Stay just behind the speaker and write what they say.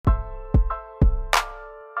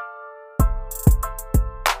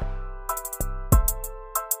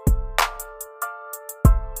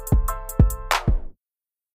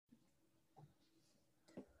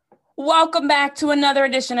Welcome back to another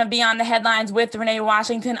edition of Beyond the Headlines with Renee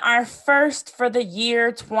Washington, our first for the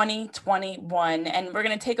year 2021. And we're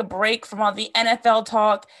going to take a break from all the NFL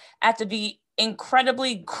talk after the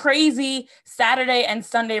incredibly crazy Saturday and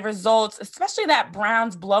Sunday results, especially that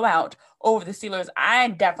Browns blowout over the Steelers. I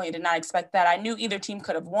definitely did not expect that. I knew either team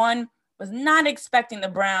could have won, was not expecting the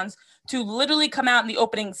Browns to literally come out in the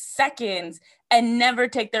opening seconds and never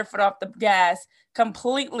take their foot off the gas,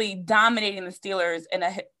 completely dominating the Steelers in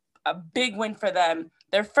a big win for them,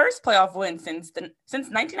 their first playoff win since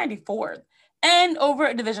 1994, and over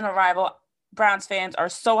a divisional rival. Browns fans are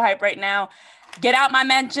so hyped right now. Get out my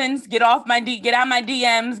mentions, get out my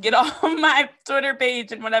DMs, get off my Twitter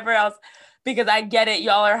page and whatever else, because I get it,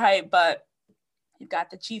 y'all are hyped, but you've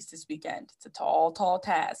got the Chiefs this weekend. It's a tall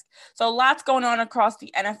task. So lots going on across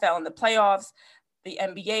the NFL and the playoffs, the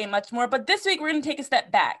NBA, and much more. But this week, we're going to take a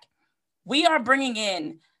step back. We are bringing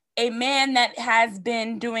in a man that has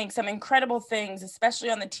been doing some incredible things, especially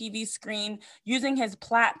on the TV screen, using his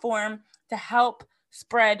platform to help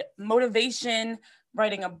spread motivation,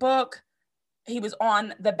 writing a book. He was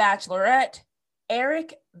on The Bachelorette.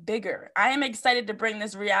 Eric Bigger. I am excited to bring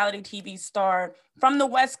this reality TV star from the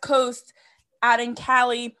West Coast out in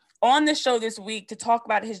Cali on the show this week to talk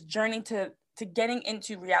about his journey to getting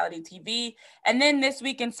into reality TV. And then this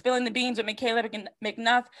week in Spilling the Beans with Michaela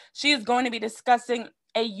McNuff, she is going to be discussing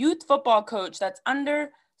a youth football coach that's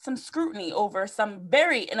under some scrutiny over some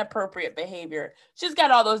very inappropriate behavior. She's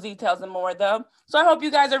got all those details and more, though. So I hope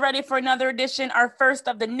you guys are ready for another edition, our first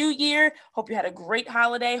of the new year. Hope you had a great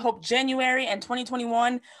holiday. Hope January and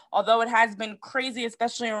 2021, although it has been crazy,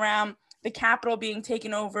 especially around the Capitol being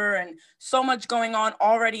taken over and so much going on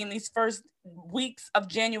already in these first weeks of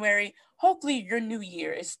January, hopefully your new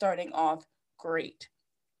year is starting off great.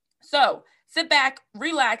 So sit back,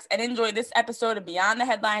 relax, and enjoy this episode of Beyond the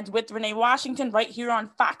Headlines with Renee Washington right here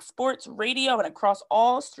on Fox Sports Radio and across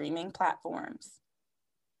all streaming platforms.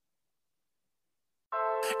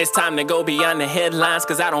 It's time to go beyond the headlines,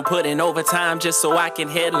 cause I don't put in overtime just so I can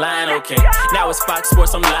headline. Okay, now it's Fox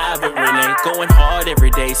Sports, I'm live with Renee. Going hard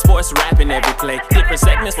every day, sports rapping every play. Different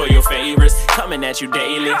segments for your favorites, coming at you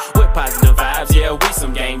daily with positive vibes, yeah, we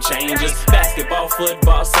some game changers. Basketball,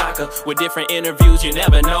 football, soccer, with different interviews, you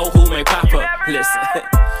never know who may pop up. Listen,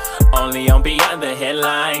 only on Beyond the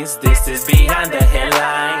Headlines, this is Beyond the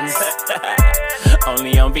Headlines.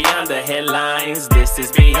 Only on Beyond the Headlines, this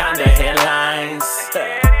is Beyond the Headlines.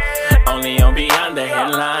 Only on Beyond the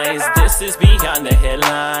Headlines, this is Beyond the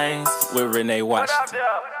Headlines with Renee Washington.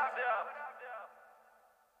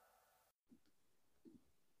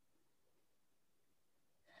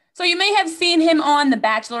 So you may have seen him on The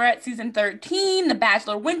Bachelorette Season 13, The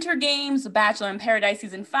Bachelor Winter Games, The Bachelor in Paradise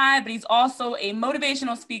Season 5, but he's also a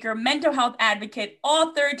motivational speaker, mental health advocate,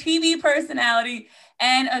 author, TV personality,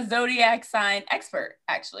 and a zodiac sign expert,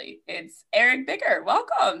 actually. It's Eric Bigger.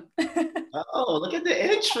 Welcome. Oh, look at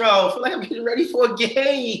the intro. I feel like I'm getting ready for a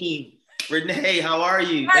game. Renee, how are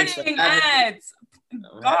you? Starting at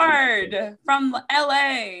Guard from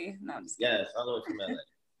LA. No, I'm just kidding. Yes, all the way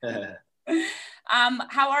from LA.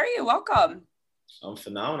 How are you? Welcome. I'm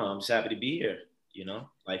phenomenal. I'm just happy to be here. You know,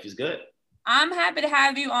 life is good. I'm happy to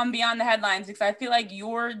have you on Beyond the Headlines because I feel like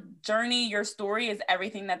your journey, your story is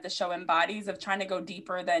everything that the show embodies of trying to go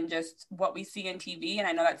deeper than just what we see in TV. And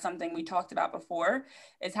I know that's something we talked about before,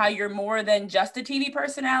 is how you're more than just a TV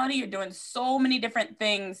personality. You're doing so many different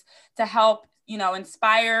things to help, you know,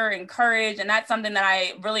 inspire, encourage. And that's something that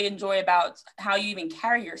I really enjoy about how you even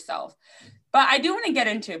carry yourself. But I do want to get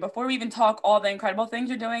into, before we even talk all the incredible things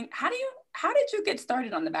you're doing, how did you get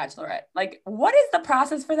started on The Bachelorette? Like, what is the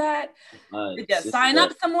process for that? Did you sign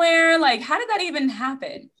up somewhere? Like, how did that even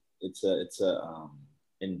happen? It's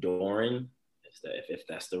enduring, if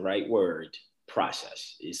that's the right word,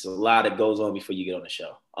 process. It's a lot that goes on before you get on the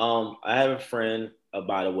show. I have a friend,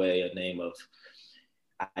 by the way, a name of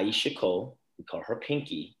Aisha Cole. We call her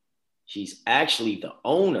Pinky. She's actually the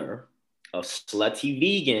owner of Slutty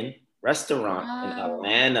Vegan restaurant in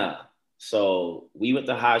Atlanta. So we went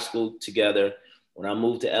to high school together. When I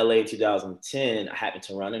moved to LA in 2010, I happened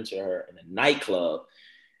to run into her in a nightclub.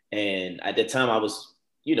 And at that time I was,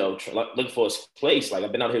 you know, looking for a place. Like,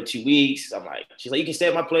 I've been out here 2 weeks. I'm like, she's like, you can stay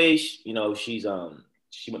at my place. You know, she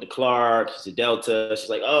went to Clark, she's a Delta. She's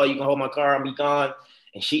like, oh, you can hold my car, I'll be gone.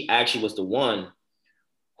 And she actually was the one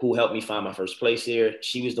who helped me find my first place here.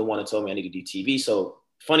 She was the one that told me I needed to do TV. So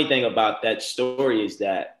funny thing about that story is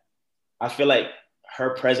that I feel like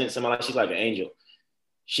her presence in my life, she's like an angel.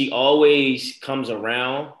 She always comes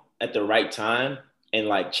around at the right time and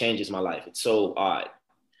like changes my life. It's so odd.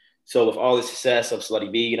 So with all the success of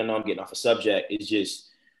Slutty Vegan, I know I'm getting off a subject, it's just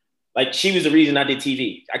Like, she was the reason I did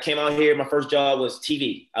TV. I came out here, my first job was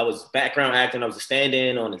TV. I was background acting. I was a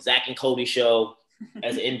stand-in on the Zach and Cody show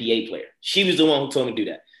as an NBA player. She was the one who told me to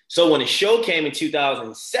do that. So when the show came in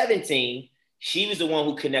 2017, she was the one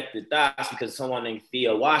who connected the dots because someone named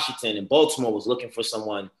Thea Washington in Baltimore was looking for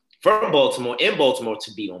someone from Baltimore in Baltimore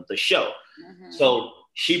to be on the show. Mm-hmm. So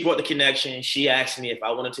she brought the connection. She asked me if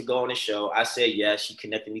I wanted to go on the show. I said yes. She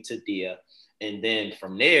connected me to Thea. And then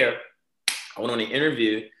from there, I went on an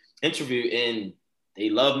interview, and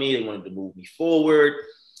they loved me. They wanted to move me forward.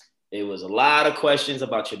 There was a lot of questions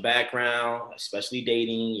about your background, especially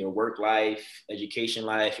dating, your work life, education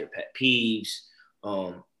life, your pet peeves.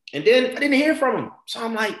 And then I didn't hear from them. So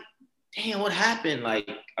I'm like, damn, what happened? Like,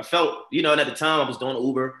 I felt, and at the time I was doing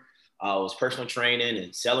Uber. I was personal training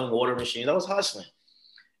and selling water machines. I was hustling.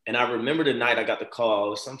 And I remember the night I got the call. It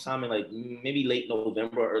was sometime in like maybe late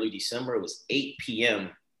November, early December. It was 8 p.m.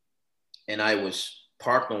 And I was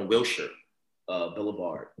parked on Wilshire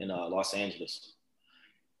Boulevard in Los Angeles.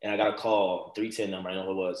 And I got a call, 310 number, I know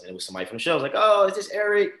who it was. And it was somebody from the show. I was like, oh, is this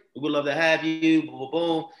Eric? We would love to have you, boom, boom,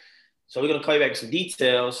 boom. So we're going to call you back with some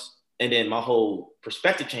details. And then my whole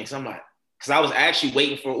perspective changed. I'm like, because I was actually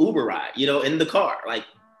waiting for an Uber ride, in the car. Like,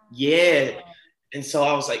 yeah. And so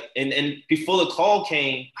I was like, and before the call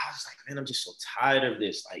came, I was like, man, I'm just so tired of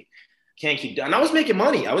this. Like, can't keep doing. And I was making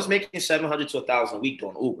money. I was making $700 to $1,000 a week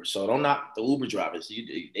doing Uber. So don't knock the Uber drivers.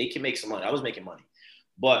 They can make some money. I was making money.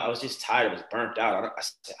 But I was just tired. I was burnt out. I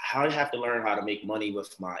said, I have to learn how to make money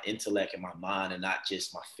with my intellect and my mind and not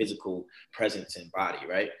just my physical presence and body,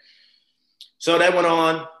 right? So that went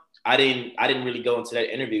on. I didn't really go into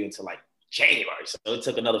that interview until like January. So it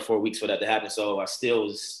took another 4 weeks for that to happen. So I still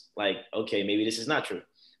was like, okay, maybe this is not true.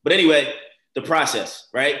 But anyway, the process,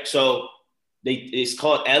 right? So it's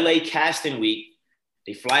called LA Casting Week.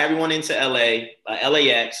 They fly everyone into LA,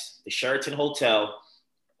 LAX, the Sheraton Hotel.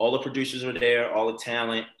 All the producers are there, all the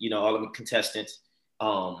talent, all the contestants.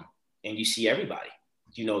 And you see everybody.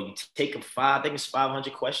 You take them I think it's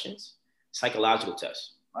 500 questions, psychological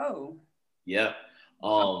test. Oh. Yeah.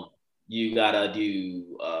 You gotta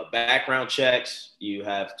do background checks. You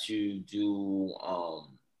have to do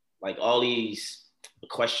like all these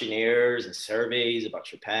questionnaires and surveys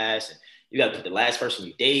about your past. And you gotta put the last person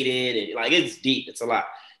you dated. And like, it's deep. It's a lot.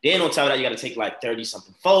 Then on top of that, you gotta take like 30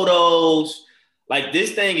 something photos. Like,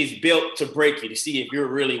 this thing is built to break you to see if you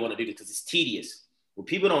really want to do this because it's tedious. What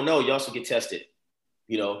people don't know, you also get tested.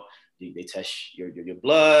 They test your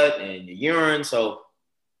blood and your urine. So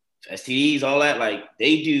STDs, all that, like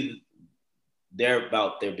they're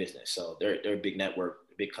about their business. So they're a big network,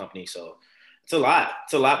 a big company. So it's a lot.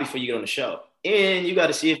 It's a lot before you get on the show. And you got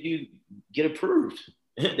to see if you get approved.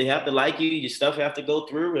 They have to like you. Your stuff have to go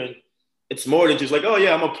through. And it's more than just like, oh,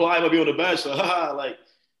 yeah, I'm applying. I'll be on the Bachelor. Like,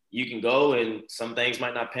 you can go and some things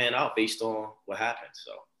might not pan out based on what happens.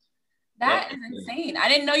 So that is insane. I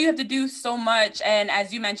didn't know you have to do so much. And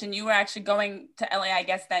as you mentioned, you were actually going to LA, I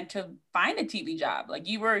guess, then to find a TV job. Like,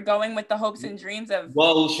 you were going with the hopes and dreams of.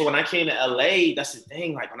 Well, so when I came to LA, that's the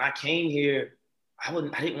thing. Like, when I came here, I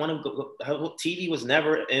didn't want to go. TV was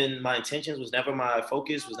never in my intentions, was never my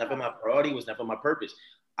focus, was never my priority, was never my purpose.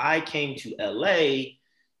 I came to LA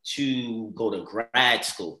to go to grad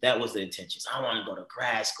school. That was the intentions. I want to go to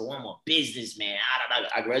grad school. I'm a businessman.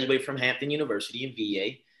 I graduated from Hampton University in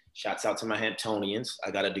VA. Shouts out to my Hamptonians. I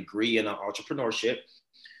got a degree in entrepreneurship.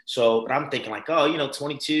 So, but I'm thinking like,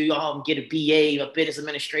 22, I'm get a BA, a business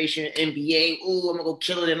administration, MBA. Ooh, I'm gonna go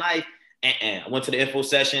kill it in life. I went to the info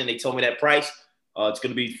session. They told me that price. It's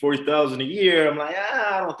gonna be $40,000 a year. I'm like,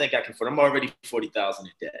 I don't think I can afford it. I'm already $40,000 in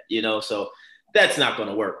debt, so that's not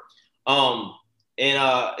gonna work.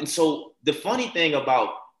 And so the funny thing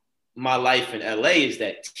about my life in LA is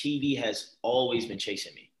that TV has always been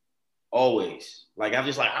chasing me. Always. Like, I'm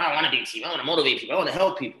just like, I don't want to be TV. I want to motivate people. I want to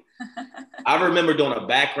help people. I remember doing a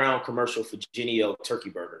background commercial for Genio Turkey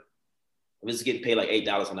Burger. I was getting paid like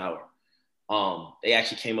 $8 an hour. They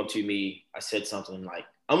actually came up to me. I said something like,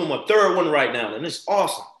 I'm on my third one right now, and it's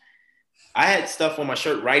awesome. I had stuff on my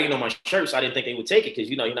shirt, writing on my shirt, so I didn't think they would take it because,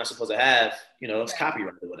 you're not supposed to have, it's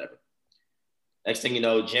copyright or whatever. Next thing you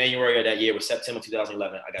know, January of that year was September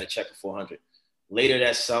 2011. I got a check for $400. Later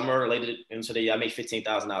that summer, later into the year, I made $15,000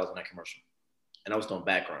 on that commercial. And I was doing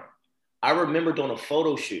background. I remember doing a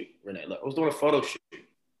photo shoot, Renee. Look, I was doing a photo shoot.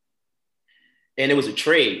 And it was a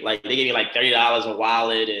trade. Like, they gave me like $30 a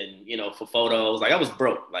wallet and, for photos. Like, I was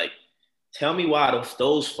broke. Like, tell me why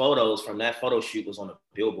those photos from that photo shoot was on a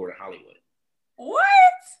billboard in Hollywood. What?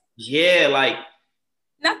 Yeah, like.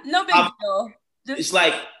 No big deal. It's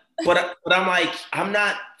like, but I'm like, I'm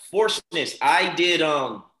not forcing this. I did,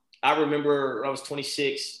 I remember I was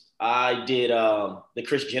 26. I did the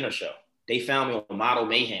Kris Jenner show. They found me on Model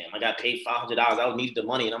Mayhem. I got paid $500. I needed the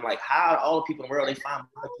money. And I'm like, how all the people in the world, they find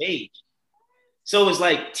my page? So it's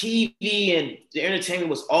like TV and the entertainment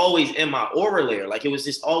was always in my aura layer. Like it was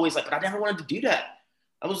just always like, but I never wanted to do that.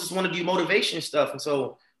 I was just want to do motivation stuff. And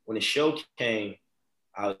so when the show came,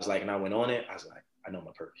 I was like, and I went on it, I was like, I know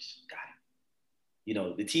my purpose. Got it. You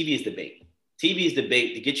know, the TV is the bait. TV is the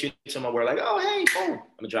bait to get you somewhere where like, oh, hey, boom,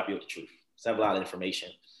 I'm gonna drop you with the truth. So I have a lot of information,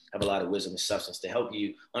 I have a lot of wisdom and substance to help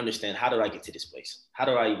you understand how did I get to this place? How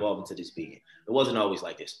did I evolve into this being? It wasn't always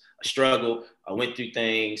like this. I struggled, I went through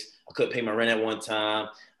things, I couldn't pay my rent at one time.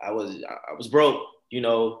 I was broke, you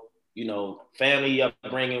know, family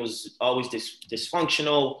upbringing was always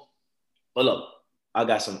dysfunctional. But look, I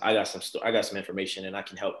got some information and I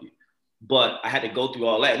can help you. But I had to go through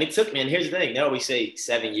all that. And it took me, and here's the thing, they always say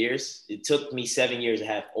 7 years. It took me 7 years to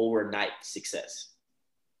have overnight success.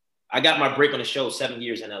 I got my break on the show 7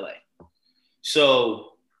 years in LA.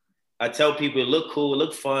 So I tell people it look cool, it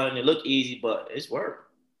look fun, it look easy, but it's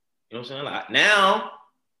work. You know what I'm saying? Like now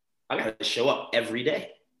I got to show up every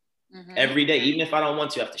day. Mm-hmm. Every day, even if I don't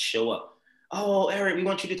want to, I have to show up. Oh, Eric, we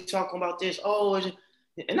want you to talk about this. Oh,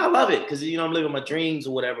 and I love it because, you know, I'm living my dreams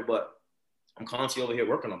or whatever, but I'm constantly over here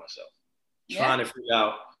working on myself. Trying to figure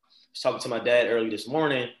out, I was talking to my dad early this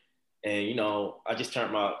morning, and, you know, I just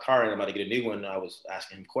turned my car in, I'm about to get a new one, and I was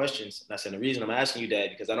asking him questions. And I said, the reason I'm asking you, Dad,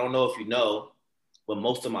 because I don't know if you know, but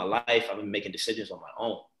most of my life, I've been making decisions on my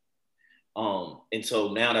own. And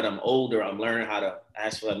so now that I'm older, I'm learning how to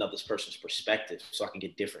ask for another person's perspective so I can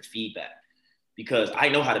get different feedback. Because I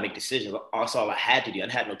know how to make decisions. That's all I had to do.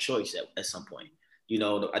 I had no choice at some point. You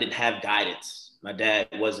know, I didn't have guidance. My dad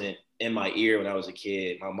wasn't in my ear when I was a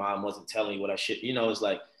kid. My mom wasn't telling me what I should, you know, it's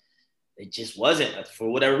like, it just wasn't for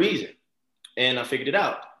whatever reason. And I figured it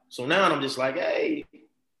out. So now I'm just like, hey,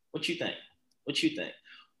 what you think? What you think?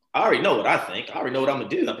 I already know what I think. I already know what I'm gonna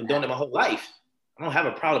do. I've been doing it my whole life. I don't have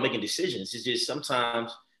a problem making decisions. It's just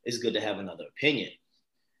sometimes it's good to have another opinion.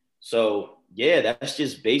 So yeah, that's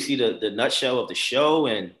just basically the nutshell of the show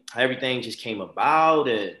and how everything just came about.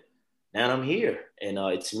 And now I'm here. And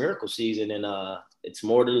it's miracle season, and it's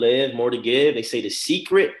more to live, more to give. They say the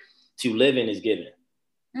secret to living is giving.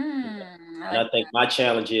 And I think my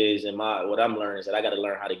challenge is, and what I'm learning is that I got to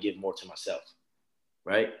learn how to give more to myself,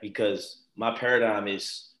 right? Because my paradigm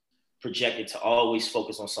is projected to always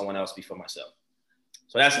focus on someone else before myself.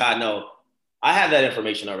 So that's how I know I have that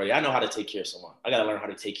information already. I know how to take care of someone. I got to learn how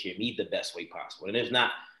to take care of me the best way possible. And it's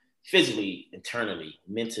not physically, internally,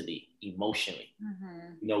 mentally, emotionally.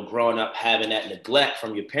 Mm-hmm. You know, growing up, having that neglect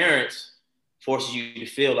from your parents forces you to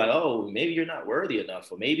feel like, oh, maybe you're not worthy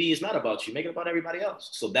enough, or maybe it's not about you, make it about everybody else.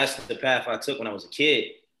 So that's the path I took when I was a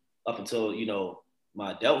kid up until, you know,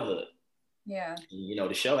 my adulthood. Yeah. And, you know,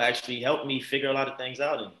 the show actually helped me figure a lot of things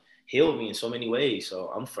out and healed me in so many ways.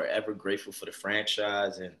 So I'm forever grateful for the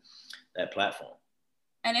franchise and that platform.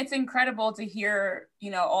 And it's incredible to hear,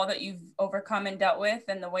 you know, all that you've overcome and dealt with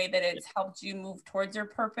and the way that it's helped you move towards your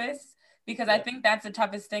purpose. Because I think that's the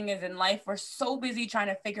toughest thing is in life, we're so busy trying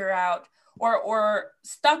to figure out or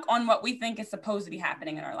stuck on what we think is supposed to be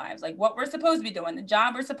happening in our lives, like what we're supposed to be doing, the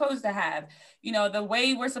job we're supposed to have, you know, the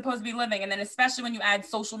way we're supposed to be living. And then especially when you add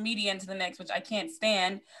social media into the mix, which I can't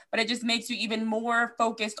stand, but it just makes you even more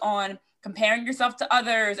focused on comparing yourself to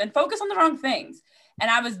others and focus on the wrong things. And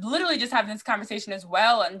I was literally just having this conversation as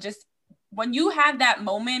well. And just when you have that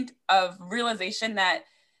moment of realization that,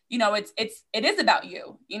 you know, it is about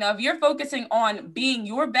you. You know, if you're focusing on being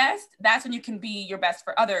your best, that's when you can be your best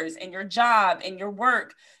for others in your job, in your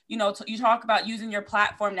work. You know, you talk about using your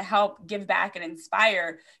platform to help give back and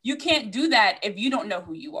inspire. You can't do that if you don't know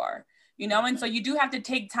who you are, you know? And so you do have to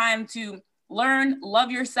take time to learn,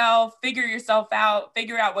 love yourself, figure yourself out,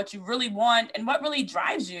 figure out what you really want and what really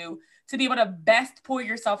drives you to be able to best pour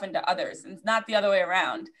yourself into others. And it's not the other way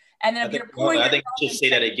around. And then if you're pouring, I think you should say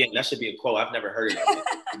that again. That should be a quote. I've never heard it.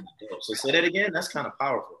 So say that again. That's kind of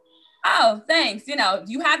powerful. Oh, thanks. You know,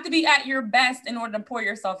 you have to be at your best in order to pour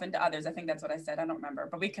yourself into others. I think that's what I said. I don't remember,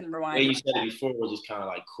 but we can rewind. The way you said it before was just kind of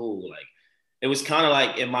like cool. Like it was kind of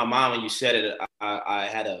like in my mind when you said it, I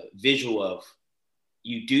had a visual of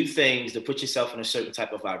you do things to put yourself in a certain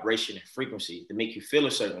type of vibration and frequency to make you feel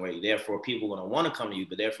a certain way. Therefore, people are going to want to come to you,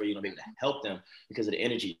 but therefore you're going to be able to help them because of the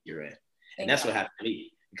energy you're in. And that's what happened to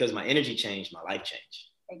me. Because my energy changed, my life changed.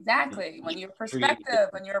 Exactly. When your perspective,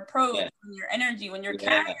 when your approach, when your energy, when you're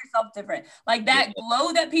carrying yourself different, like that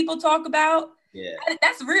glow that people talk about,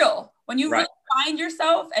 that's real. When you really find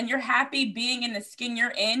yourself and you're happy being in the skin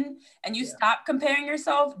you're in and you stop comparing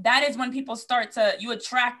yourself, that is when people you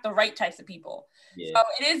attract the right types of people. Yeah. So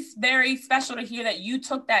it is very special to hear that you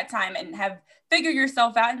took that time and have figured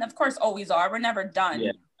yourself out. And of course, always are. We're never done.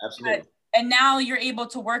 Yeah, absolutely. And now you're able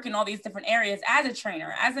to work in all these different areas as a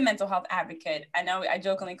trainer, as a mental health advocate. I know I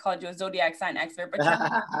jokingly called you a zodiac sign expert, but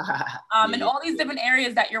you're in all these different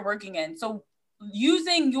areas that you're working in. So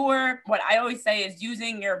using what I always say is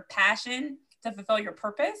using your passion to fulfill your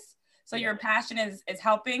purpose. So your passion is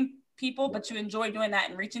helping people, but you enjoy doing that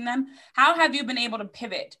and reaching them. How have you been able to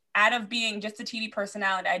pivot out of being just a TV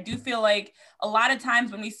personality? I do feel like a lot of times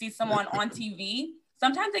when we see someone on TV,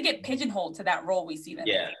 sometimes they get pigeonholed to that role we see them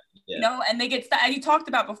in, you know, and they get stuck, as you talked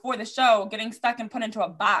about before the show, getting stuck and put into a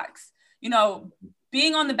box, you know,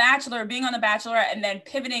 being on The Bachelor, being on The Bachelorette, and then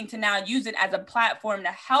pivoting to now use it as a platform to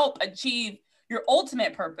help achieve your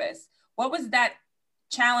ultimate purpose. What was that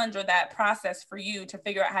challenge or that process for you to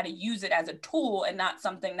figure out how to use it as a tool and not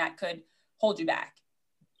something that could hold you back?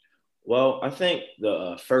 Well, I think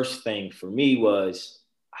the first thing for me was,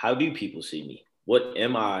 how do people see me? What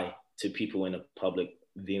am I to people in the public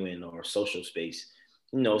viewing or social space?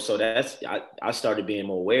 You know, so I started being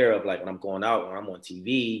more aware of, like, when I'm going out, when I'm on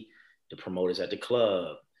TV, the promoters at the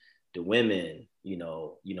club, the women, you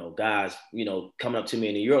know, guys, you know, coming up to me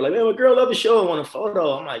in New York, like, man, my girl love the show, I want a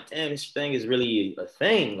photo. I'm like, damn, this thing is really a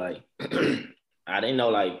thing. Like, I didn't know,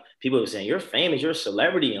 like, people were saying, you're famous, you're a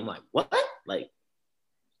celebrity. I'm like, what? Like,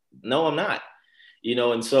 no, I'm not, you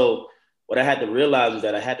know? And so what I had to realize was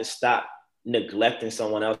that I had to stop neglecting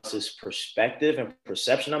someone else's perspective and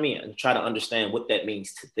perception of me and try to understand what that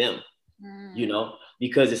means to them, you know,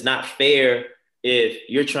 because it's not fair if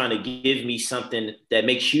you're trying to give me something that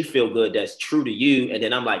makes you feel good, that's true to you. And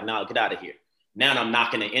then I'm like, nah, get out of here. Now I'm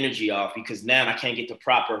knocking the energy off because now I can't get the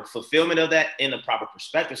proper fulfillment of that in the proper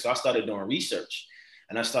perspective. So I started doing research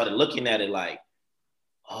and I started looking at it like,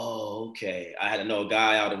 oh, okay. I had to know a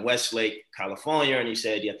guy out in Westlake, California, and he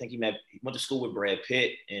said, yeah, I think he went to school with Brad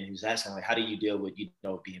Pitt, and he was asking, like, how do you deal with, you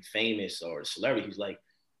know, being famous or a celebrity? He's like,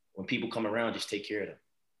 when people come around, just take care of them.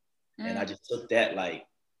 And I just took that, like,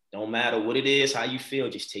 don't matter what it is, how you feel,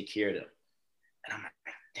 just take care of them. And I'm like,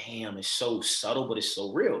 damn, it's so subtle, but it's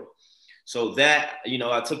so real. So that, you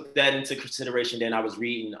know, I took that into consideration. Then I was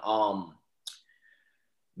reading,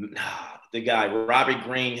 the guy, Robert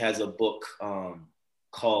Greene, has a book,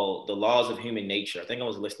 called The Laws of Human Nature. I think I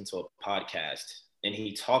was listening to a podcast, and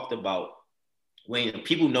he talked about when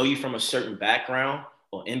people know you from a certain background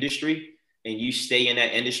or industry and you stay in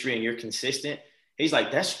that industry and you're consistent, he's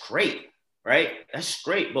like, that's great, right? That's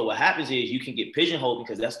great. But what happens is you can get pigeonholed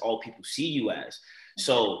because that's all people see you as.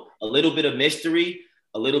 So a little bit of mystery,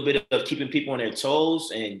 a little bit of keeping people on their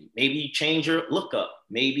toes, and maybe you change your look up.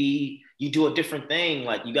 Maybe you do a different thing.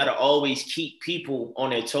 Like, you got to always keep people on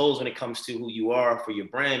their toes when it comes to who you are for your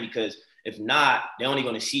brand, because if not, they're only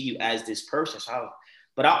going to see you as this person.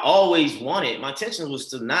 But I always wanted, my intention was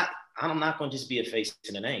to I'm not going to just be a face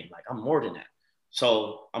and a name. Like, I'm more than that.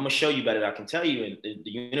 So I'm going to show you better than I can tell you. And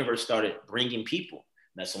the universe started bringing people.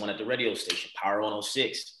 That's the one at the radio station, Power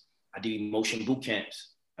 106. I do emotion boot camps.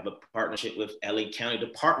 I have a partnership with LA County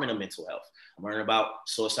Department of Mental Health. I'm learning about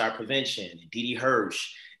suicide prevention and Dee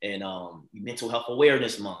Hirsch and Mental Health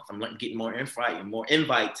Awareness Month. I'm getting more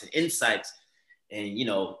invites and insights. And, you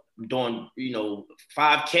know, I'm doing, you know,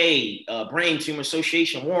 5K Brain Tumor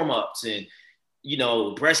Association warm-ups and, you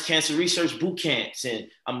know, breast cancer research boot camps. And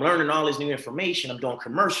I'm learning all this new information. I'm doing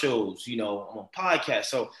commercials, you know, I'm on podcasts.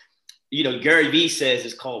 So, you know, Gary Vee says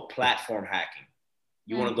it's called platform hacking.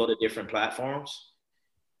 You want to go to different platforms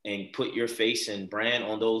and put your face and brand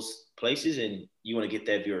on those places, and you want to get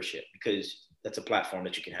that viewership because that's a platform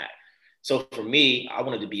that you can hack. So for me, I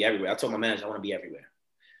wanted to be everywhere. I told my manager I want to be everywhere.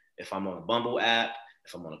 If I'm on a Bumble app,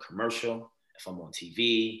 if I'm on a commercial, if I'm on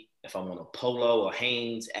TV, if I'm on a Polo or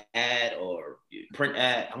Hanes ad or print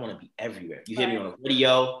ad, I want to be everywhere. You hear me on a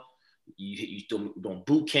video, you doing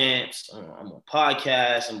boot camps, I'm on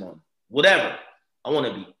podcasts, I'm on whatever. I want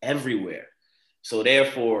to be everywhere. So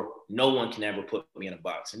therefore, no one can ever put me in a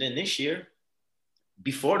box. And then this year,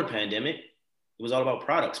 before the pandemic, it was all about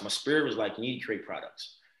products. My spirit was like, you need to create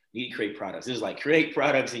products. You need to create products. It was like, create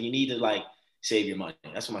products and you need to like save your money.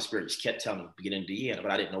 That's what my spirit just kept telling me beginning of the year, but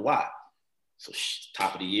I didn't know why. So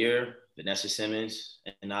top of the year, Vanessa Simmons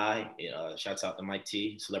and I, shouts out to Mike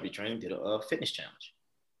T, Celebrity Training, did a fitness challenge.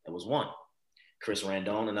 That was one. Chris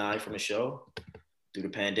Randone and I from the show, through the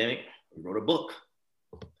pandemic, we wrote a book.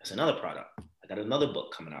 That's another product. I got another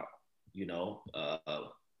book coming out, you know,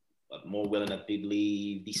 more willing to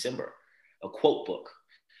believe December, a quote book.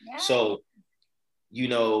 Yeah. So, you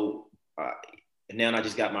know, And now I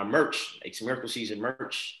just got my merch, It's Miracle Season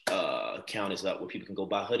merch account is up where people can go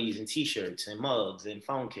buy hoodies and t-shirts and mugs and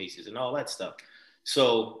phone cases and all that stuff.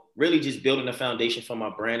 So really just building a foundation for my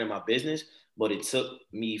brand and my business. But it took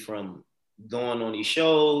me from going on these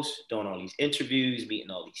shows, doing all these interviews,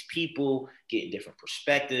 meeting all these people, getting different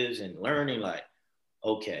perspectives and learning like,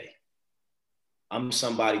 okay, I'm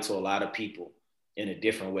somebody to a lot of people in a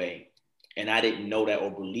different way. And I didn't know that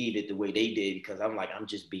or believe it the way they did because I'm like, I'm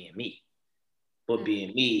just being me. But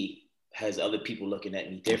being me has other people looking at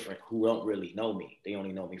me different who don't really know me. They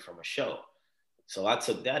only know me from a show. So I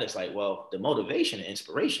took that as like, well, the motivation and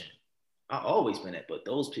inspiration, I've always been it, but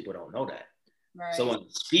those people don't know that. Right. So when I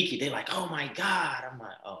speak it, they're like, oh my God. I'm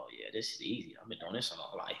like, oh yeah, this is easy. I've been doing this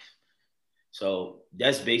all my life. So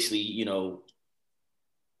that's basically, you know,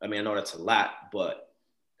 I mean, I know that's a lot, but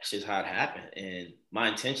that's just how it happened. And my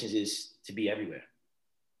intentions is to be everywhere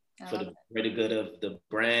for the greater good of the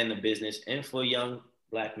brand, the business, and for young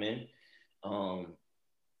Black men,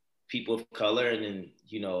 people of color. And then,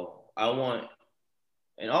 you know, I want,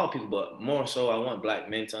 and all people, but more so, I want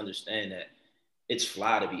Black men to understand that it's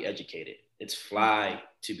fly to be educated. It's fly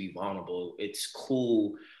to be vulnerable. It's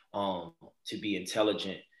cool to be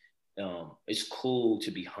intelligent. It's cool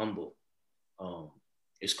to be humble.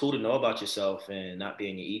 It's cool to know about yourself and not be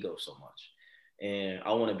in your ego so much. And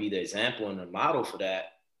I want to be the example and the model for that.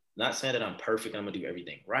 Not saying that I'm perfect, I'm gonna do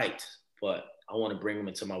everything right, but I want to bring them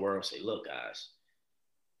into my world and say, look, guys,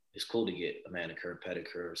 it's cool to get a manicure,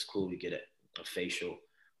 pedicure. It's cool to get a facial.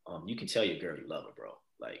 You can tell your girl you love her, bro.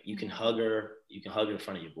 Like you can hug her in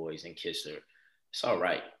front of your boys and kiss her. It's all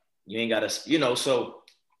right. You ain't gotta, you know, so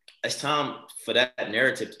it's time for that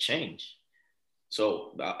narrative to change.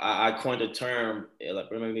 So I coined a term,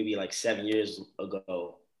 like maybe like 7 years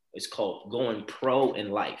ago. It's called going pro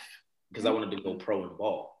in life because I wanted to go pro in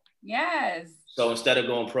ball. Yes. So instead of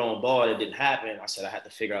going pro in ball, it didn't happen. I said I had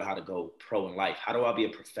to figure out how to go pro in life. How do I be a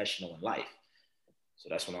professional in life? So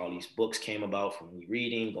that's when all these books came about, from me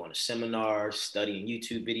reading, going to seminars, studying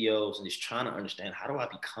YouTube videos, and just trying to understand, how do I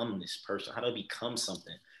become this person? How do I become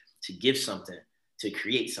something, to give something, to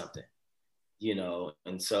create something, you know?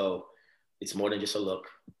 And so it's more than just a look.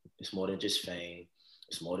 It's more than just fame.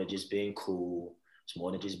 It's more than just being cool. It's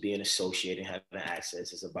more than just being associated and having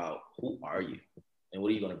access. It's about, who are you? And what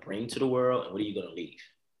are you going to bring to the world? And what are you going to leave?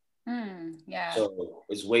 Yeah. So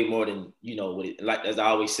it's way more than, you know, what it, like, as I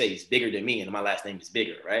always say, it's bigger than me. And my last name is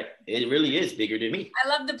Bigger, right? It really is bigger than me. I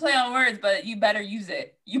love to play on words, but you better use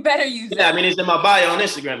it. You better use it. Yeah, I mean, it's in my bio on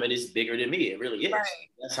Instagram, and it's bigger than me. It really is. Right.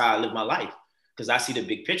 That's how I live my life. Because I see the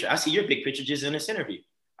big picture. I see your big picture just in this interview.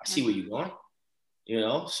 I see where you're going, you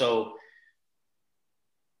know? So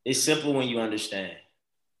it's simple when you understand.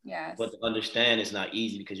 Yes. But to understand is not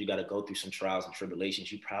easy because you got to go through some trials and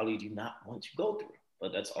tribulations you probably do not want to go through.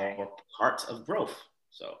 But that's all parts of growth.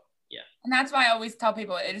 So, yeah. And that's why I always tell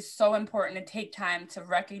people it is so important to take time to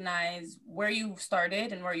recognize where you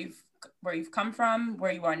started and where you've come from,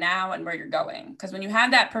 where you are now, and where you're going. Because when you have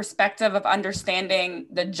that perspective of understanding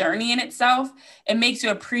the journey in itself, it makes you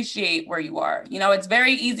appreciate where you are. You know, it's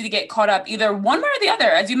very easy to get caught up either one way or the other,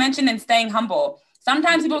 as you mentioned, in staying humble.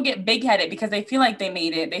 Sometimes people get big-headed because they feel like they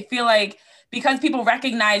made it. They feel like because people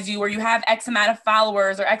recognize you or you have X amount of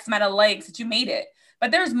followers or X amount of likes that you made it.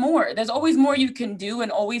 But there's more. There's always more you can do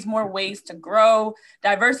and always more ways to grow,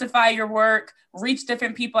 diversify your work, reach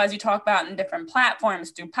different people, as you talk about, in different platforms,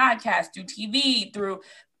 through podcasts, through TV, through,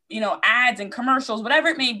 you know, ads and commercials, whatever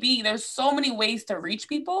it may be. There's so many ways to reach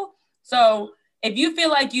people. So if you feel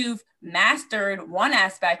like you've mastered one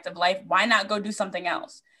aspect of life, why not go do something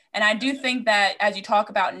else? And I do think that as you talk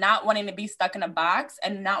about not wanting to be stuck in a box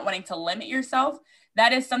and not wanting to limit yourself,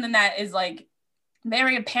 that is something that is like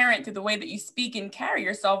very apparent through the way that you speak and carry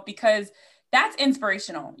yourself, because that's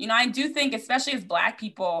inspirational. You know, I do think, especially as Black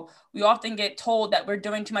people, we often get told that we're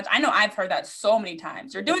doing too much. I know I've heard that so many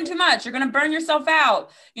times. You're doing too much. You're going to burn yourself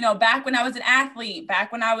out. You know, back when I was an athlete,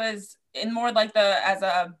 back when I was in more like as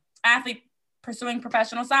a athlete pursuing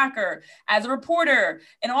professional soccer, as a reporter,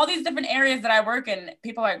 and all these different areas that I work in,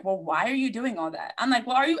 people are like, well, why are you doing all that? I'm like,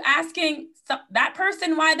 well, are you asking that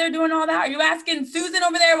person why they're doing all that? Are you asking Susan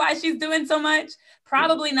over there why she's doing so much?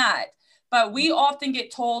 Probably not. But we often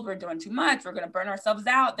get told we're doing too much. We're going to burn ourselves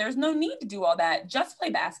out. There's no need to do all that. Just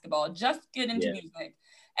play basketball. Just get into music.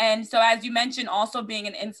 And so, as you mentioned, also being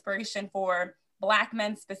an inspiration for Black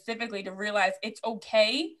men specifically to realize it's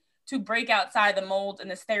okay to break outside the mold and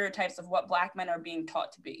the stereotypes of what Black men are being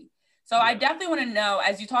taught to be. So I definitely want to know,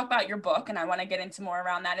 as you talk about your book, and I want to get into more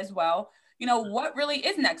around that as well, you know, what really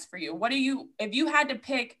is next for you? What do you, if you had to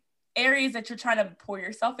pick areas that you're trying to pour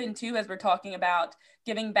yourself into, as we're talking about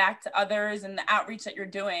giving back to others and the outreach that you're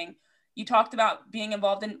doing, You talked about being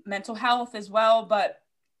involved in mental health as well, but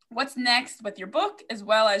what's next with your book, as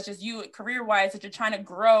well as just you career-wise, that you're trying to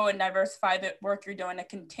grow and diversify the work you're doing to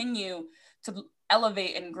continue to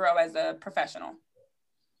elevate and grow as a professional?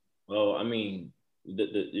 Well, I mean,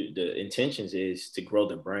 the intentions is to grow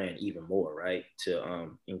the brand even more, right? To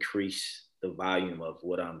increase the volume of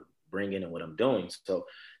what I'm bringing and what I'm doing. So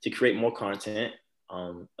to create more content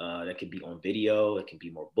that could be on video, it can be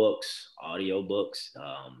more books, audio books,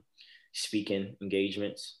 speaking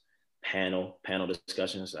engagements, panel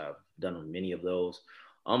discussions. I've done many of those.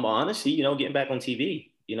 Honestly, getting back on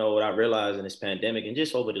TV. What I realized in this pandemic and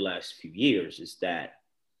just over the last few years is that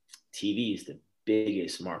TV is the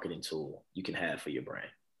biggest marketing tool you can have for your brand.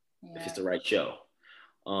 Yeah. If it's the right show.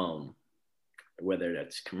 Whether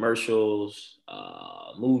that's commercials,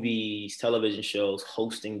 movies, television shows,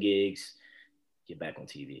 hosting gigs, get back on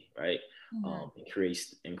TV, right? Mm-hmm.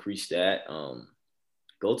 Increase that,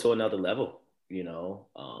 go to another level,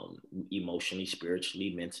 emotionally,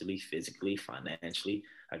 spiritually, mentally, physically, financially.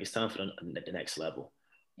 Like it's time for the next level.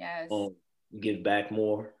 Yes. Give back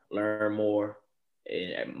more, learn more.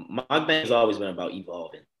 And my thing has always been about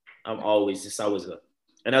evolving.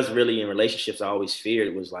 And that's really in relationships. I always feared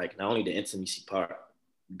it was like not only the intimacy part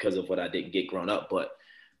because of what I didn't get growing up, but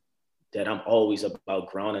that I'm always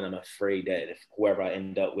about growing, and I'm afraid that if whoever I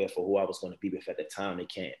end up with or who I was going to be with at the time, they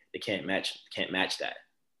can't match that,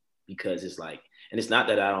 because it's like, and it's not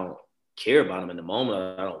that I don't care about them in the moment,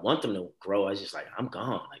 or I don't want them to grow. I was just like, I'm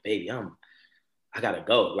gone, like baby, I gotta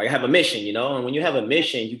go. Like I have a mission, and when you have a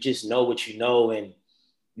mission, you just know what you know, and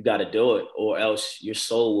you got to do it, or else your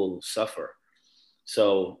soul will suffer.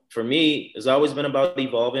 So for me, it's always been about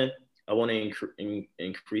evolving. I want to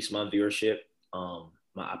increase my viewership,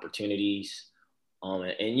 my opportunities.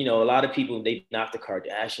 And a lot of people, they knock the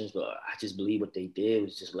Kardashians, but I just believe what they did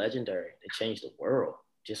was just legendary. They changed the world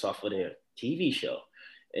just off of their TV show.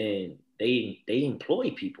 And they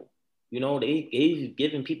employ people. They've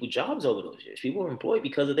given people jobs over those years. People were employed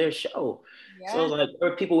because of their show. Yeah. So it's like,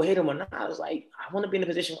 whether people hate them or not, I was like, I want to be in a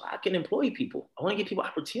position where I can employ people. I want to give people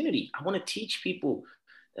opportunity. I want to teach people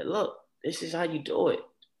that, look, this is how you do it.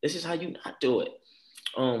 This is how you not do it.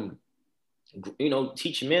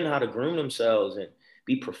 Teach men how to groom themselves and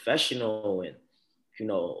be professional, and,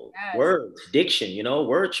 yes. Words, diction,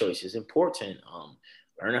 word choice is important.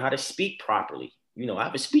 Learning how to speak properly. I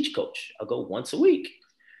have a speech coach. I go once a week.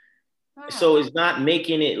 Wow. So it's not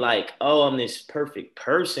making it like, oh, I'm this perfect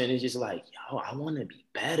person. It's just like, I want to be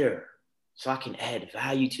better so I can add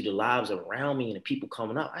value to the lives around me and the people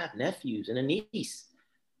coming up. I have nephews and a niece.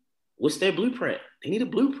 What's their blueprint? They need a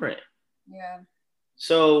blueprint. Yeah.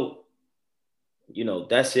 So,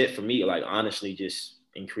 that's it for me. Like, honestly, just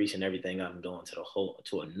increasing everything I'm doing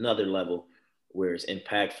to another level where it's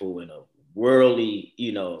impactful in a worldly,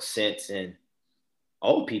 sense. And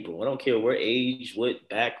all people, I don't care what age, what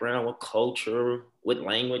background, what culture, what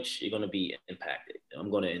language, you're going to be impacted. I'm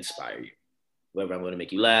going to inspire you. Whether I'm going to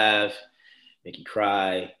make you laugh, make you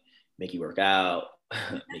cry, make you work out,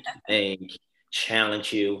 make you think,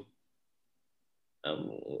 challenge you.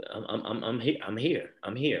 I'm here,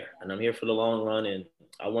 and I'm here for the long run. And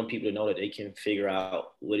I want people to know that they can figure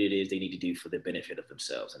out what it is they need to do for the benefit of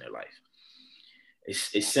themselves and their life.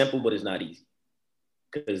 It's simple, but it's not easy.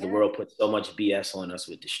 Because the world puts so much BS on us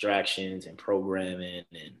with distractions and programming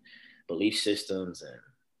and belief systems. And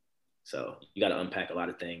so you got to unpack a lot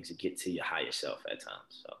of things to get to your higher self at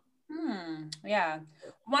times. So. Yeah.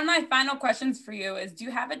 One of my final questions for you is, do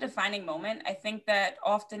you have a defining moment? I think that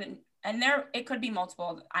often, and it could be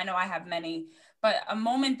multiple. I know I have many, but a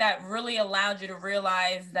moment that really allowed you to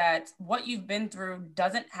realize that what you've been through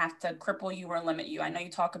doesn't have to cripple you or limit you. I know you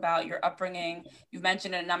talk about your upbringing. You've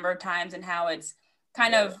mentioned it a number of times and how it's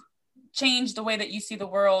kind of changed the way that you see the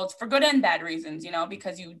world for good and bad reasons,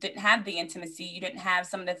 because you didn't have the intimacy, you didn't have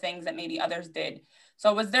some of the things that maybe others did.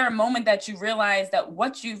 So was there a moment that you realized that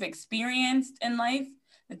what you've experienced in life,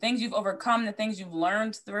 the things you've overcome, the things you've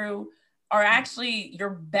learned through, are actually your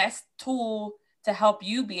best tool to help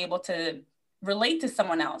you be able to relate to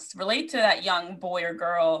someone else, relate to that young boy or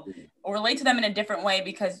girl, or relate to them in a different way,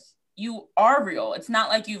 because you are real. It's not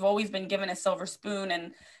like you've always been given a silver spoon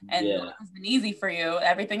and it's been easy for you.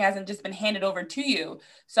 Everything hasn't just been handed over to you.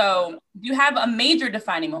 So you have a major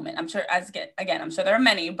defining moment. I'm sure, I'm sure there are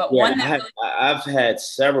many, but one that I've had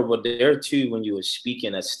several, but there are two when you were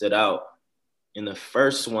speaking that stood out. And the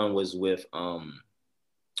first one was with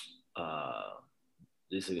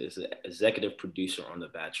this is an executive producer on The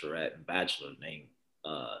Bachelorette and Bachelor named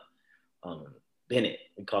Bennett.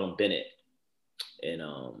 We call him Bennett. And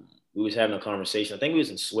we was having a conversation. I think we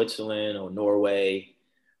was in Switzerland or Norway.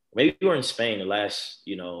 maybe we were in Spain the last,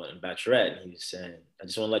 in Bachelorette, and he was saying, I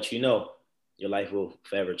just want to let you know your life will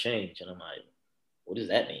forever change. And I'm like, what does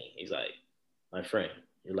that mean? He's like, my friend,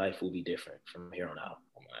 your life will be different from here on out.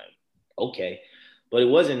 I'm like, okay. But it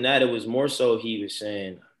wasn't that. It was more so he was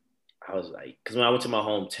saying, I was like, because when I went to my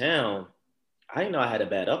hometown, I didn't know I had a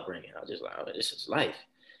bad upbringing. I was just like, oh, this is life.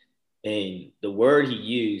 And the word he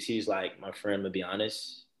used, he was like, my friend, to be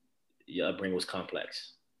honest, your upbringing was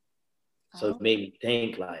complex. So it made me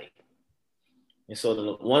think like, and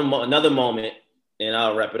so another moment, and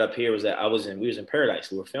I'll wrap it up here, was that we was in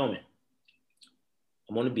Paradise. We were filming.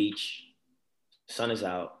 I'm on the beach. The sun is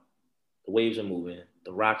out. The waves are moving.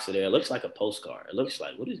 The rocks are there. It looks like a postcard. It looks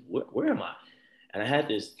like, where am I? And I had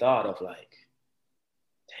this thought of like,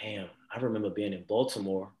 damn, I remember being in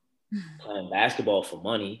Baltimore playing basketball for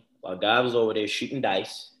money while guys was over there shooting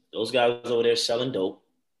dice. Those guys was over there selling dope.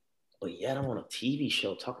 But yet I'm on a TV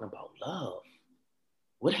show talking about love.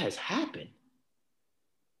 What has happened?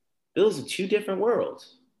 Those are two different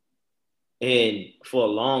worlds. And for a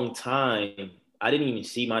long time, I didn't even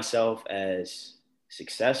see myself as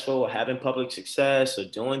successful or having public success or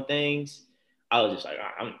doing things. I was just like,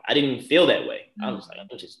 I didn't even feel that way. I was like,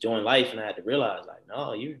 I'm just doing life. And I had to realize like,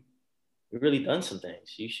 no, you've really done some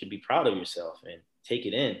things. You should be proud of yourself and take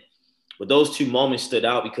it in. But those two moments stood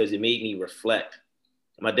out because it made me reflect.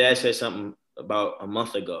 My dad said something about a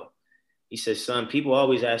month ago. He said, son, people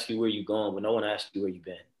always ask you where you're going, but no one asks you where you've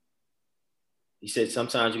been. He said,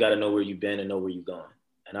 sometimes you got to know where you've been and know where you're going.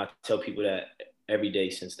 And I tell people that every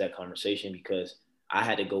day since that conversation, because I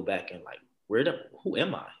had to go back and like, who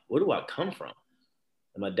am I? Where do I come from?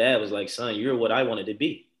 And my dad was like, son, you're what I wanted to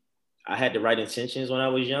be. I had the right intentions when I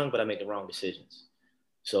was young, but I made the wrong decisions.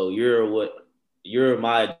 So you're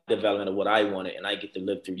my development of what I wanted, and I get to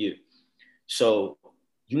live through you. So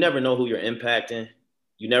you never know who you're impacting.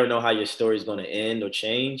 You never know how your story is going to end or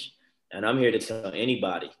change. And I'm here to tell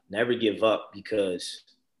anybody, never give up, because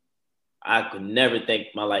I could never think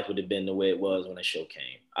my life would have been the way it was when the show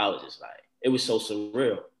came. I was just like, it was so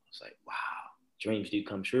surreal. I was like, wow, dreams do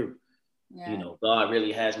come true. Yeah. God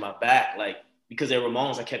really has my back. Like, because there were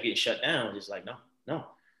moments I kept getting shut down. Just like, no. And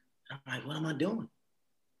I'm like, what am I doing?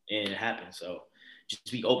 And it happened. So just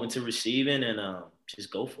be open to receiving and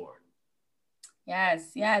just go for it.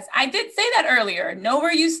 Yes. I did say that earlier. Know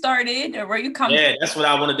where you started or where you come from. Yeah, that's what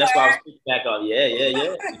I wanted. That's why I was picking back on. Yeah.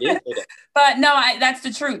 You did say that. But no, that's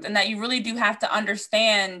the truth. And that you really do have to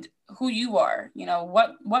understand who you are.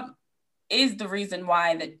 What is the reason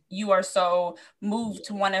why that you are so moved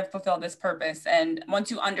to want to fulfill this purpose. And once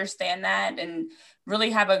you understand that and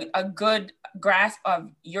really have a good grasp of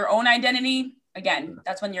your own identity, again,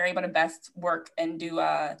 that's when you're able to best work and do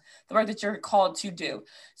the work that you're called to do.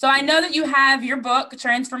 So I know that you have your book,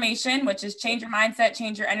 Transformation, which is Change Your Mindset,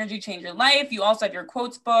 Change Your Energy, Change Your Life. You also have your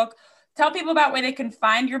quotes book. Tell people about where they can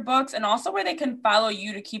find your books and also where they can follow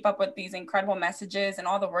you to keep up with these incredible messages and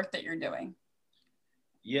all the work that you're doing.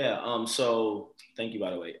 Yeah. So thank you,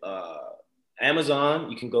 by the way.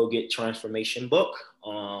 Amazon, you can go get Transformation book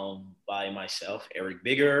by myself, Eric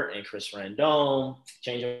Bigger, and Chris Randone.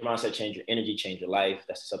 Change Your Mindset, Change Your Energy, Change Your Life.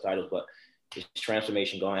 That's the subtitles, but it's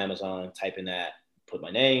Transformation. Go on Amazon, type in that, put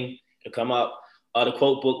my name, it'll come up. The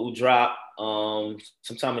quote book will drop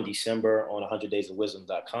sometime in December on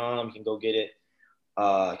 100daysofwisdom.com. You can go get it.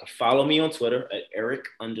 You can follow me on Twitter at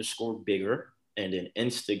Eric_Bigger. And then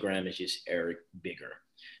Instagram is just Eric Bigger,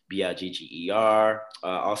 Bigger.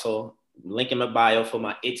 Also, link in my bio for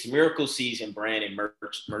my It's Miracle Season brand and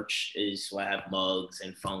merch. Merch is where I have mugs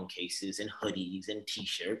and phone cases and hoodies and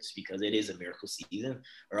t-shirts, because it is a miracle season.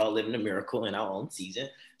 We're all living a miracle in our own season.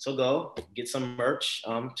 So go get some merch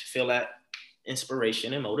to feel that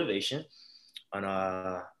inspiration and motivation. And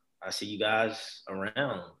I see you guys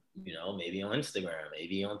around, maybe on Instagram,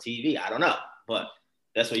 maybe on TV. I don't know, but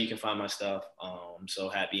that's where you can find my stuff. I'm so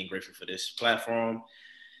happy and grateful for this platform,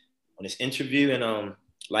 on this interview, and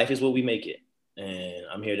life is what we make it. And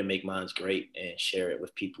I'm here to make mine great and share it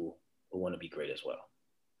with people who want to be great as well.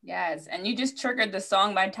 Yes. And you just triggered the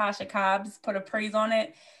song by Tasha Cobbs, Put a Praise on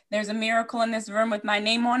It. There's a miracle in this room with my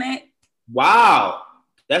name on it. Wow.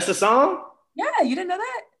 That's the song? Yeah. You didn't know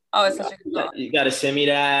that? Oh, it's such a good song. You got to send me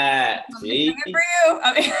that. Sing it for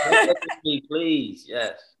you. Please.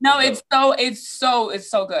 Yes. No, it's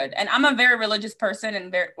so good. And I'm a very religious person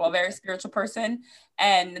and very spiritual person.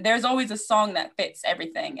 And there's always a song that fits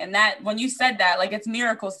everything. And that, when you said that, like, it's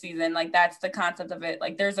miracle season, like that's the concept of it.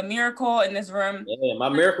 Like, there's a miracle in this room. Yeah, my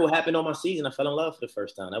miracle happened on my season. I fell in love for the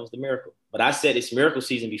first time. That was the miracle. But I said it's miracle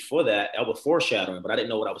season before that. I was foreshadowing, but I didn't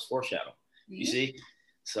know what I was foreshadowing. You see?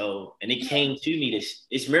 So, and it came to me,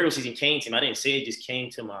 this miracle season came to me. I didn't say it, just came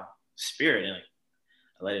to my spirit. And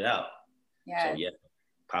let it out. Yeah. So yeah,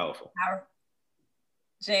 powerful.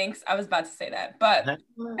 Jinx, I was about to say that, but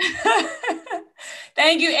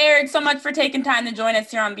thank you, Eric, so much for taking time to join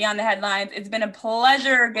us here on Beyond the Headlines. It's been a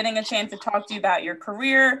pleasure getting a chance to talk to you about your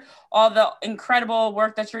career, all the incredible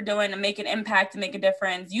work that you're doing to make an impact, to make a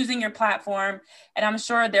difference, using your platform. And I'm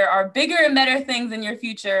sure there are bigger and better things in your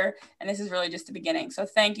future. And this is really just the beginning. So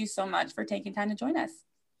thank you so much for taking time to join us.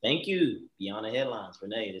 Thank you. Beyond the Headlines,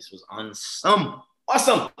 Renee. This was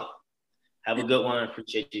awesome. Have a good one.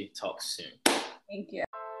 Appreciate you. Talk soon. Thank you.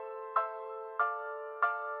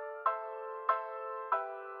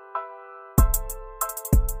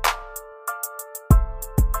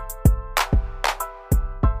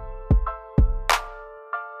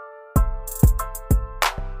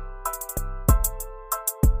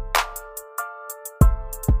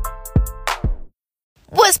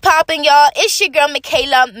 What's poppin', y'all? It's your girl,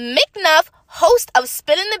 Michaela McNuff, host of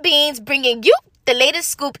Spilling the Beans, bringing you the latest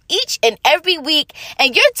scoop each and every week.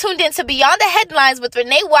 And you're tuned in to Beyond the Headlines with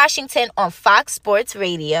Renee Washington on Fox Sports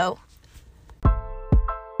Radio.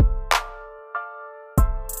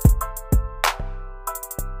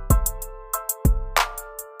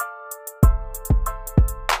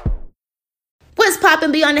 What's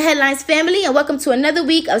poppin', Beyond the Headlines family, and welcome to another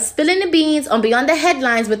week of Spilling the Beans on Beyond the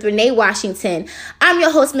Headlines with Renee Washington. I'm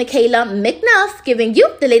your host, Michaela McNuff, giving you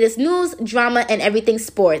the latest news, drama, and everything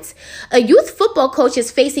sports. A youth football coach is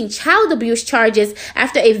facing child abuse charges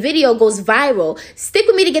after a video goes viral. Stick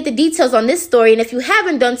with me to get the details on this story, and if you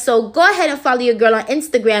haven't done so, go ahead and follow your girl on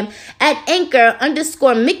Instagram at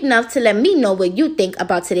anchor_McNuff to let me know what you think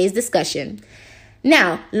about today's discussion.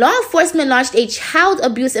 Now, law enforcement launched a child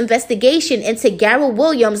abuse investigation into Garrett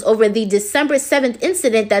Williams over the December 7th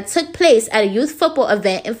incident that took place at a youth football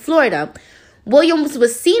event in Florida. Williams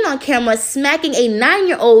was seen on camera smacking a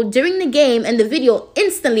 9-year-old during the game, and the video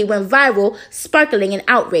instantly went viral, sparkling in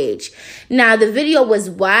outrage. Now, the video was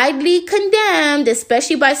widely condemned,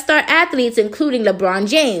 especially by star athletes, including LeBron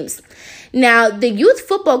James. Now, the youth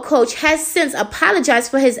football coach has since apologized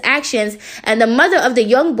for his actions, and the mother of the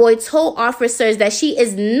young boy told officers that she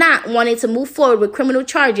is not wanting to move forward with criminal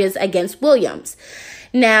charges against Williams.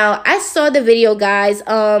 Now, I saw the video, guys,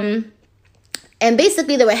 and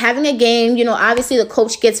basically they were having a game. You know, obviously the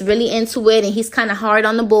coach gets really into it, and he's kind of hard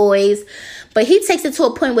on the boys. But he takes it to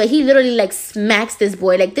a point where he literally, like, smacks this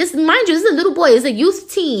boy. Like, this, mind you, this is a little boy. It's a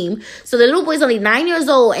youth team. So the little boy's only 9 years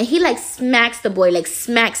old. And he, like, smacks the boy. Like,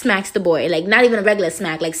 smacks the boy. Like, not even a regular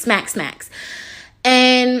smack. Like, smacks.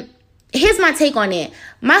 And here's my take on it.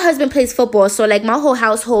 My husband plays football, so like my whole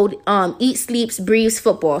household eats, sleeps, breathes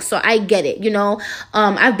football. So I get it, you know.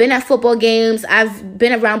 I've been at football games. I've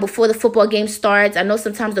been around before the football game starts. I know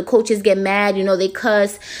sometimes the coaches get mad, you know, they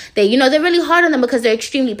cuss. They're really hard on them because they're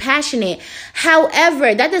extremely passionate.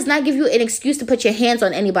 However, that does not give you an excuse to put your hands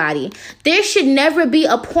on anybody. There should never be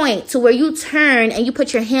a point to where you turn and you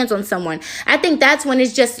put your hands on someone. I think that's when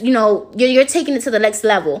it's just, you know, you're taking it to the next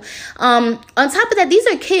level. On top of that, these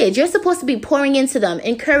are kids. You're supposed to be pouring into them,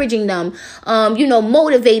 encouraging them,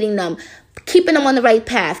 motivating them, keeping them on the right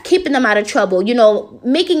path, keeping them out of trouble, you know,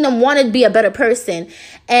 making them want to be a better person.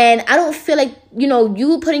 And I don't feel like, you know,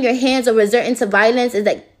 you putting your hands or resorting to violence is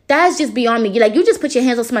like, that's just beyond me. You just put your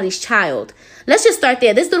hands on somebody's child. Let's just start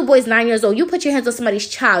there. This little boy is 9 years old. You put your hands on somebody's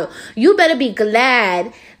child. You better be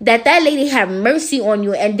glad that lady had mercy on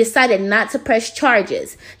you and decided not to press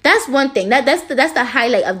charges. That's one thing. That's the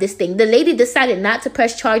highlight of this thing. The lady decided not to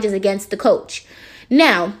press charges against the coach.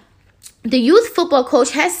 Now, the youth football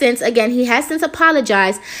coach has since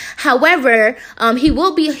apologized. However, he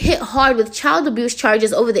will be hit hard with child abuse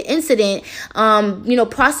charges over the incident.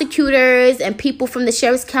 Prosecutors and people from the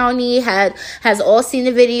sheriff's county has all seen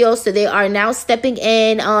the video, so they are now stepping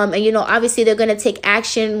in. And obviously they're going to take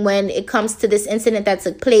action when it comes to this incident that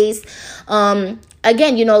took place.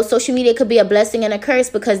 Again, social media could be a blessing and a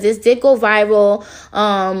curse because this did go viral.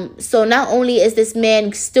 So not only is this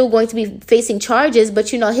man still going to be facing charges, but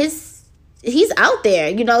he's out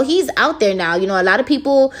there. He's out there now. A lot of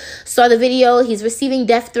people saw the video. He's receiving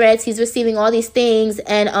death threats. He's receiving all these things.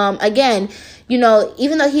 And again,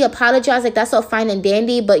 even though he apologized, like that's all fine and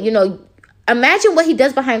dandy, but imagine what he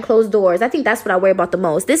does behind closed doors. I think that's what I worry about the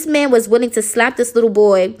most. This man was willing to slap this little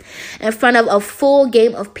boy in front of a full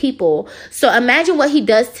game of people. So imagine what he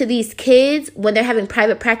does to these kids when they're having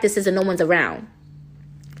private practices and no one's around.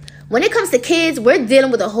 When it comes to kids, we're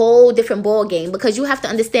dealing with a whole different ball game, because you have to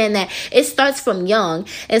understand that it starts from young.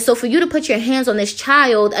 And so for you to put your hands on this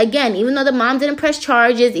child, again, even though the mom didn't press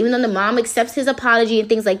charges, even though the mom accepts his apology and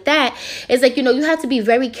things like that, it's like, you know, you have to be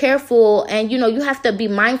very careful, and, you know, you have to be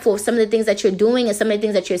mindful of some of the things that you're doing and some of the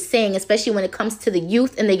things that you're saying, especially when it comes to the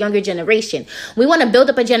youth and the younger generation. We want to build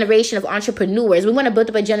up a generation of entrepreneurs. We want to build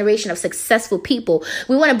up a generation of successful people.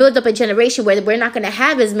 We want to build up a generation where we're not going to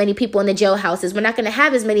have as many people in the jailhouses. We're not going to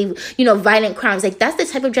have as many, you know, violent crimes. Like, that's the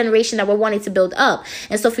type of generation that we're wanting to build up.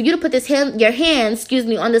 And so for you to put your hands,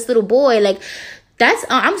 on this little boy, like, that's,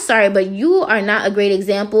 I'm sorry, but you are not a great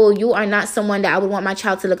example. You are not someone that I would want my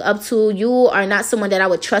child to look up to. You are not someone that I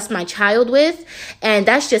would trust my child with. And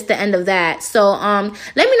that's just the end of that. So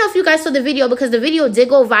let me know if you guys saw the video, because the video did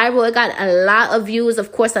go viral. It got a lot of views,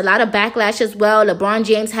 of course, a lot of backlash as well. LeBron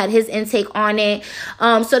James had his intake on it.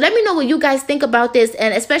 So let me know what you guys think about this.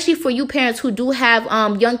 And especially for you parents who do have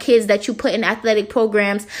young kids that you put in athletic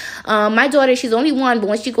programs. My daughter, she's only one, but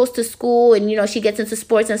when she goes to school and, you know, she gets into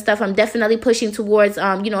sports and stuff, I'm definitely pushing towards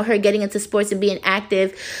her getting into sports and being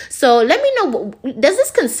active. So let me know, does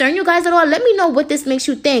this concern you guys at all? Let me know what this makes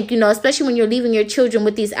you think, especially when you're leaving your children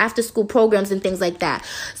with these after school programs and things like that.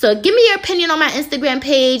 So give me your opinion on my Instagram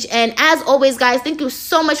page. And as always, guys, thank you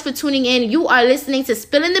so much for tuning in. You are listening to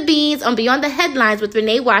Spilling the Beans on Beyond the Headlines with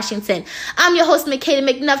Renee Washington. I'm your host, Michaela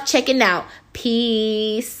McNuff, checking out.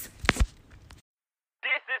 Peace. This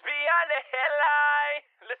is Beyond the Headline.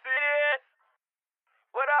 Listen to this.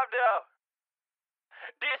 What up, though?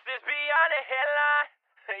 This is Beyond the Headline.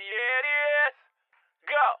 Yeah, it is.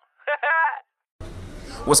 Go.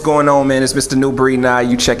 What's going on, man? It's Mr. New Breed now.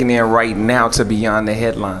 You checking in right now to Beyond the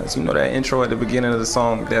Headlines. You know that intro at the beginning of the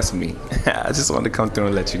song? That's me. I just wanted to come through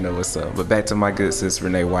and let you know what's up. But back to my good sis,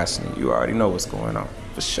 Renee Washington. You already know what's going on.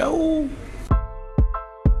 For sure.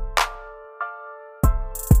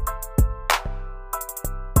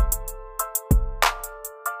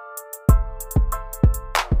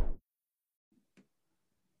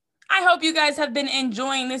 I hope you guys have been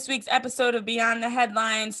enjoying this week's episode of Beyond the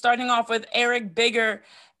Headlines, starting off with Eric Bigger,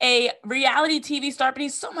 a reality TV star, but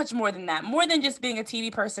he's so much more than that, more than just being a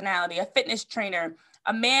TV personality, a fitness trainer,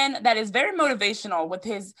 a man that is very motivational with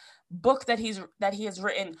his book that he has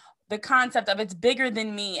written, the concept of It's Bigger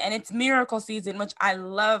Than Me, and it's Miracle Season, which I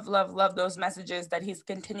love those messages that he's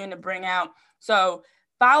continuing to bring out. So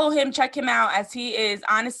follow him, check him out, as he is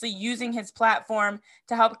honestly using his platform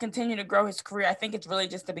to help continue to grow his career. I think it's really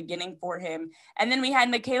just the beginning for him. And then we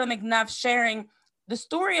had Michaela McNuff sharing the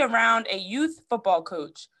story around a youth football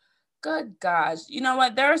coach. Good gosh. You know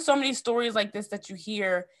what? There are so many stories like this that you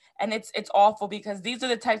hear, and it's awful, because these are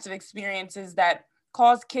the types of experiences that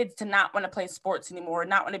cause kids to not want to play sports anymore,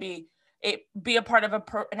 not want to be a part of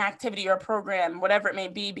an activity or a program, whatever it may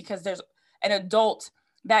be, because there's an adult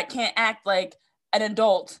that can't act like an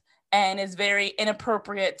adult and is very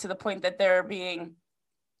inappropriate to the point that they're being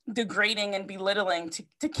degrading and belittling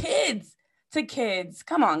to kids.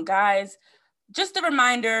 Come on, guys. Just a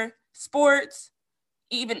reminder, sports,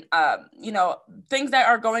 even, things that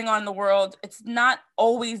are going on in the world, it's not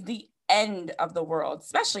always the end of the world,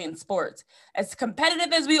 especially in sports. As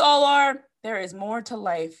competitive as we all are, there is more to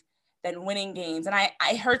life than winning games. And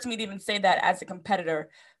it hurts me to even say that as a competitor,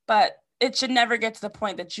 but it should never get to the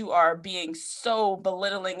point that you are being so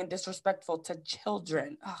belittling and disrespectful to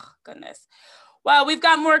children. Oh, goodness. Well, we've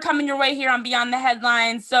got more coming your way here on Beyond the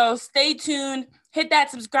Headlines, so stay tuned. Hit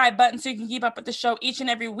that subscribe button so you can keep up with the show each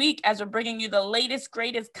and every week as we're bringing you the latest,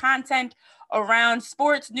 greatest content around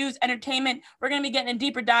sports, news, entertainment. We're going to be getting a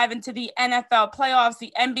deeper dive into the NFL playoffs,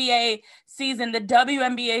 the NBA season, the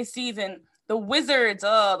WNBA season, the Wizards.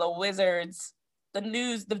 Oh, the Wizards.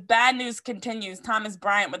 The bad news continues. Thomas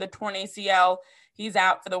Bryant with a torn ACL. He's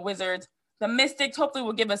out for the Wizards. The Mystics hopefully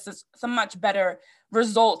will give us some much better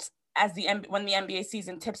results when the NBA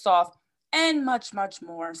season tips off, and much, much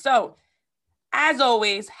more. So, as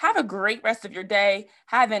always, have a great rest of your day.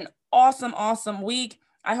 Have an awesome, awesome week.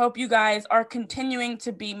 I hope you guys are continuing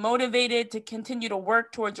to be motivated to continue to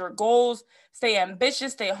work towards your goals. Stay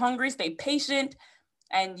ambitious, stay hungry, stay patient,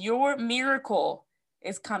 and your miracle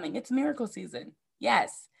is coming. It's miracle season.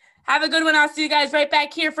 Yes. Have a good one. I'll see you guys right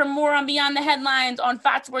back here for more on Beyond the Headlines on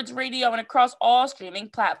Fox Sports Radio and across all streaming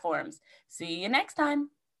platforms. See you next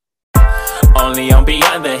time. Only on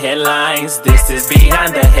Beyond the Headlines. This is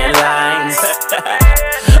Beyond the Headlines.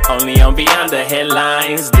 Only on Beyond the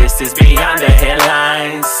Headlines. This is Beyond the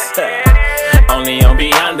Headlines. Only on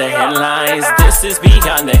Beyond the Headlines. This is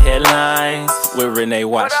Beyond the Headlines with Renee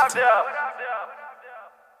Washington.